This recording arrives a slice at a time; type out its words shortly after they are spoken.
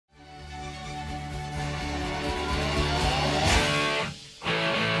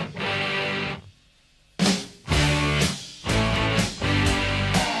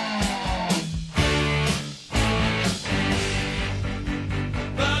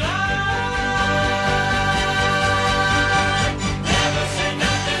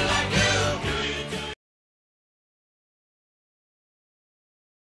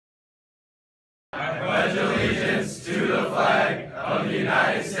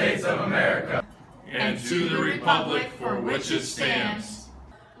States of America, and to the republic for which it stands,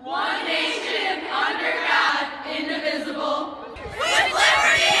 one nation, under God, indivisible, with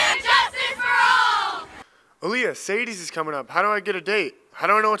liberty and justice for all! Aaliyah, Sadie's is coming up. How do I get a date? How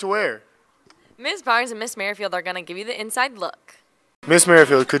do I know what to wear? Ms. Barnes and Miss Merrifield are going to give you the inside look. Miss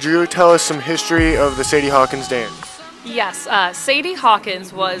Merrifield, could you tell us some history of the Sadie Hawkins dance? Yes, Sadie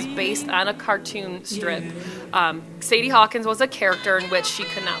Hawkins was based on a cartoon strip. Sadie Hawkins was a character in which she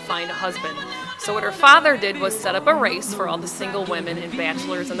could not find a husband. So what her father did was set up a race for all the single women and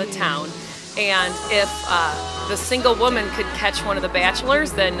bachelors in the town. And if the single woman could catch one of the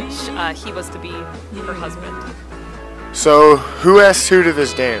bachelors, then he was to be her husband. So who asked who to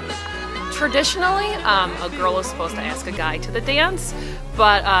this dance? Traditionally, a girl is supposed to ask a guy to the dance,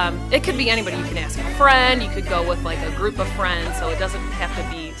 but it could be anybody. You can ask a friend, you could go with like a group of friends, so it doesn't have to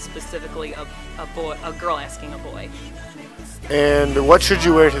be specifically a girl asking a boy. And what should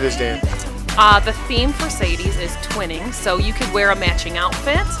you wear to this dance? The theme for Sadie's is twinning, so you could wear a matching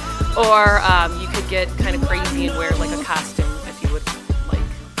outfit, or you could get kind of crazy and wear like a costume if you would like.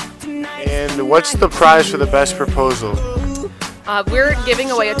 And what's the prize for the best proposal? We're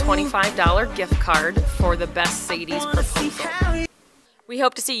giving away a $25 gift card for the best Sadie's proposal. We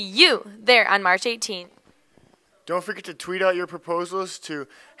hope to see you there on March 18th. Don't forget to tweet out your proposals to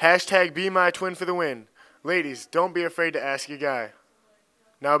 #BeMyTwin4the win. Ladies, don't be afraid to ask your guy.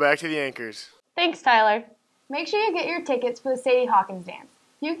 Now back to the anchors. Thanks, Tyler. Make sure you get your tickets for the Sadie Hawkins dance.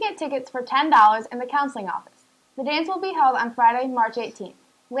 You can get tickets for $10 in the counseling office. The dance will be held on Friday, March 18th.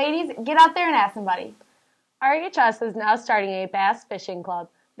 Ladies, get out there and ask somebody. RHS is now starting a bass fishing club.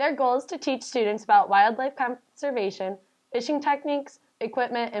 Their goal is to teach students about wildlife conservation, fishing techniques,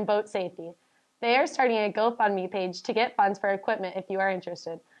 equipment, and boat safety. They are starting a GoFundMe page to get funds for equipment if you are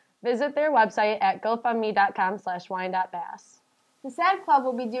interested. Visit their website at gofundme.com/wyandotte.bass. The SAD Club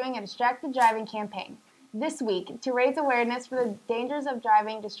will be doing a distracted driving campaign this week to raise awareness for the dangers of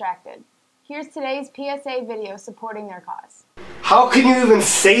driving distracted. Here's today's PSA video supporting their cause. How can you even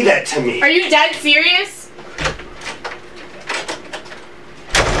say that to me? Are you dead serious?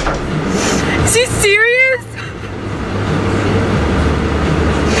 Is he serious?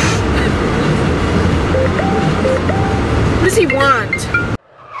 What does he want?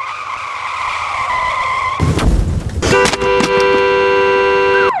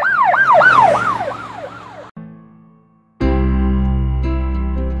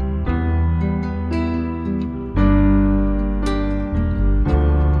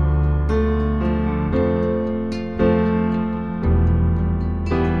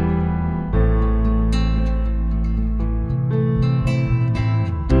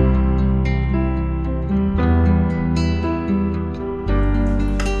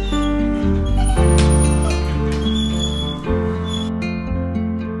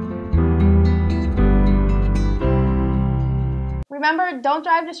 Remember, don't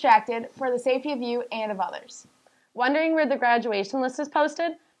drive distracted for the safety of you and of others. Wondering where the graduation list is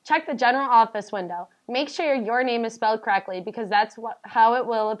posted? Check the general office window. Make sure your name is spelled correctly because that's how it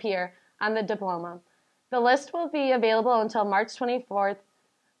will appear on the diploma. The list will be available until March 24th.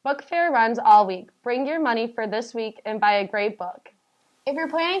 Book fair runs all week. Bring your money for this week and buy a great book. If you're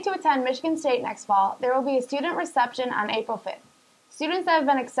planning to attend Michigan State next fall, there will be a student reception on April 5th. Students that have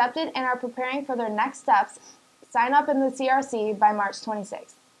been accepted and are preparing for their next steps sign up in the CRC by March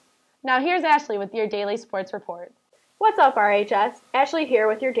 26th. Now here's Ashley with your daily sports report. What's up, RHS? Ashley here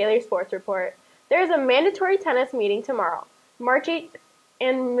with your daily sports report. There is a mandatory tennis meeting tomorrow, March 8th,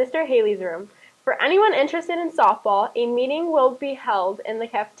 in Mr. Haley's room. For anyone interested in softball, a meeting will be held in the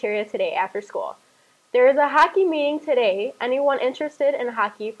cafeteria today after school. There is a hockey meeting today. Anyone interested in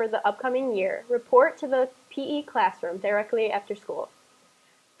hockey for the upcoming year, report to the PE classroom directly after school.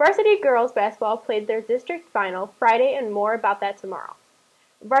 Varsity girls basketball played their district final Friday and more about that tomorrow.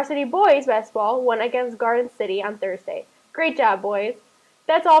 Varsity boys basketball won against Garden City on Thursday. Great job, boys.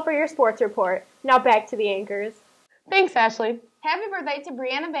 That's all for your sports report. Now back to the anchors. Thanks, Ashley. Happy birthday to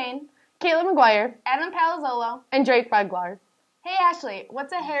Brianna Bain, Caitlin McGuire, Adam Palazzolo, and Drake Reglar. Hey Ashley,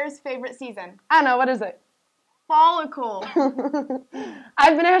 what's a hare's favorite season? I don't know, what is it? Fall or cool?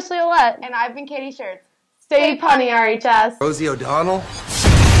 I've been Ashley Ouellette. And I've been Katie Schertz. Stay punny, RHS. Rosie O'Donnell?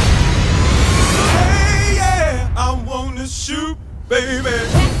 I wanna shoot, baby.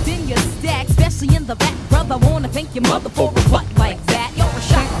 Packed in your stack, especially in the back, brother. Wanna thank your mother for a butt like that. You're a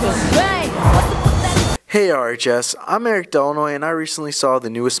shocker. Hey, what's the fuck that? Hey RHS, I'm Eric Delanoy and I recently saw the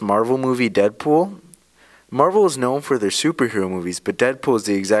newest Marvel movie, Deadpool. Marvel is known for their superhero movies, but Deadpool is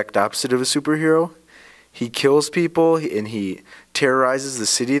the exact opposite of a superhero. He kills people and he terrorizes the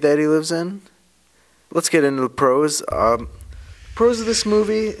city that he lives in. Let's get into the pros. Pros of this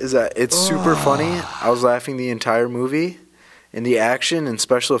movie is that it's super funny. I was laughing the entire movie. And the action and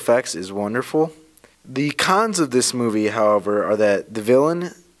special effects is wonderful. The cons of this movie, however, are that the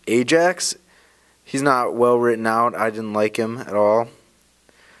villain, Ajax, he's not well written out. I didn't like him at all.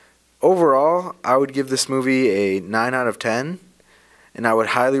 Overall, I would give this movie a 9 out of 10. And I would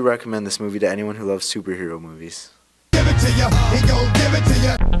highly recommend this movie to anyone who loves superhero movies. Give it to you, he gon' give it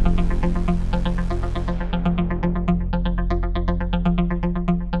to you.